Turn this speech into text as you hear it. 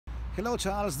Hello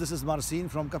Charles, this is Marcin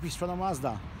from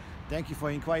CapoMazda. Thank you for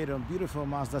inquiring on beautiful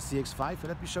Mazda CX-5.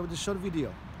 Let me show you this short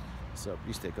video. So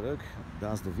please take a look.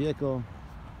 That's the vehicle.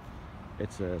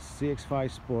 It's a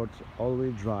CX-5 Sport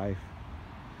all-wheel drive.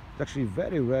 It's actually a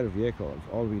very rare vehicle of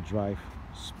all-wheel drive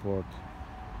sport.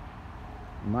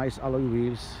 Nice alloy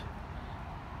wheels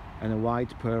and a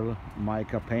white pearl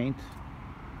mica paint.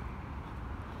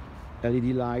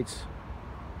 LED lights,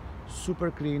 super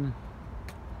clean.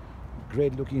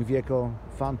 Great looking vehicle,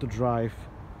 fun to drive,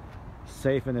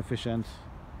 safe and efficient.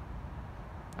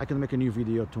 I can make a new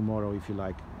video tomorrow if you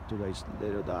like. Today's a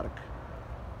little dark.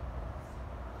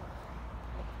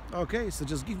 Okay, so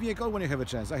just give me a call when you have a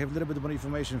chance. I have a little bit more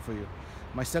information for you.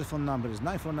 My cell phone number is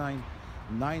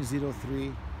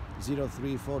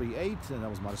 949-903-0348, and I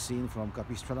was Marcin from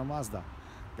CapoMazda.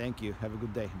 Thank you. Have a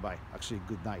good day. Bye. Actually,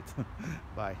 good night.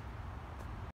 Bye.